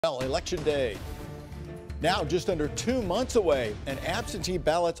Well, Election Day now just under 2 months away, and absentee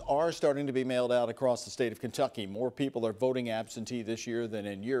ballots are starting to be mailed out across the state of Kentucky. More people are voting absentee this year than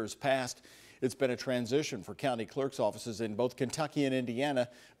in years past. It's been a transition for county clerk's offices in both Kentucky and Indiana,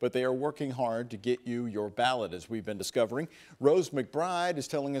 but they are working hard to get you your ballot, as we've been discovering. Rose McBride is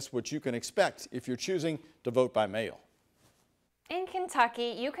telling us what you can expect if you're choosing to vote by mail. In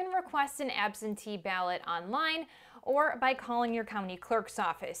Kentucky, you can request an absentee ballot online or by calling your county clerk's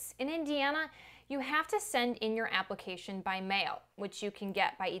office. In Indiana, you have to send in your application by mail, which you can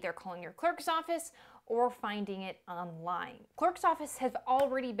get by either calling your clerk's office or finding it online. Clerk's office have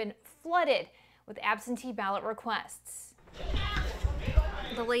already been flooded with absentee ballot requests.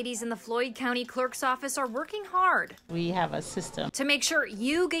 The ladies in the Floyd County Clerk's office are working hard. We have a system to make sure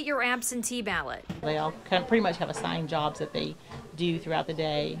you get your absentee ballot. They all pretty much have assigned jobs that they do throughout the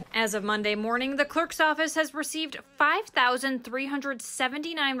day. As of Monday morning, the clerk's office has received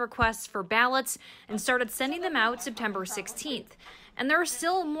 5,379 requests for ballots and started sending them out September 16th. And there are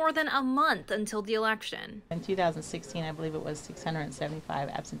still more than a month until the election. In 2016, I believe it was 675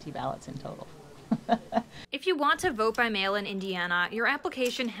 absentee ballots in total. If you want to vote by mail in Indiana, your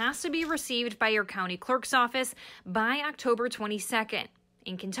application has to be received by your county clerk's office by October 22nd.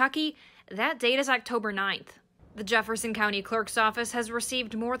 In Kentucky, that date is October 9th. The Jefferson County Clerk's Office has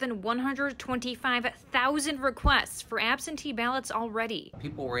received more than 125,000 requests for absentee ballots already.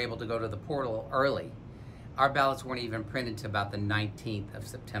 People were able to go to the portal early. Our ballots weren't even printed to about the 19th of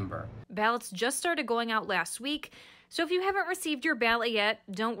September. Ballots just started going out last week, so if you haven't received your ballot yet,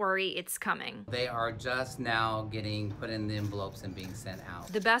 don't worry, it's coming. They are just now getting put in the envelopes and being sent out.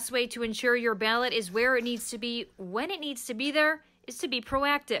 The best way to ensure your ballot is where it needs to be, when it needs to be there, is to be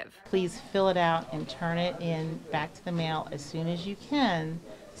proactive. Please fill it out and turn it in back to the mail as soon as you can,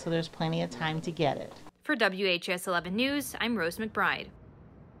 so there's plenty of time to get it. For WHS 11 News, I'm Rose McBride.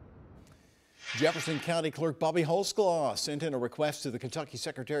 Jefferson County Clerk Bobby Holsclaw sent in a request to the Kentucky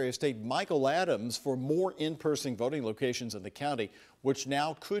Secretary of State Michael Adams for more in-person voting locations in the county, which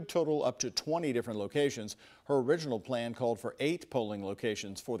now could total up to 20 different locations. Her original plan called for 8 polling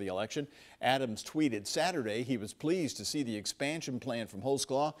locations for the election. Adams tweeted Saturday he was pleased to see the expansion plan from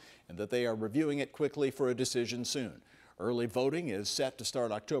Holsclaw and that they are reviewing it quickly for a decision soon. Early voting is set to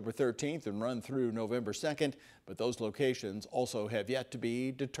start October 13th and run through November 2nd, but those locations also have yet to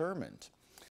be determined.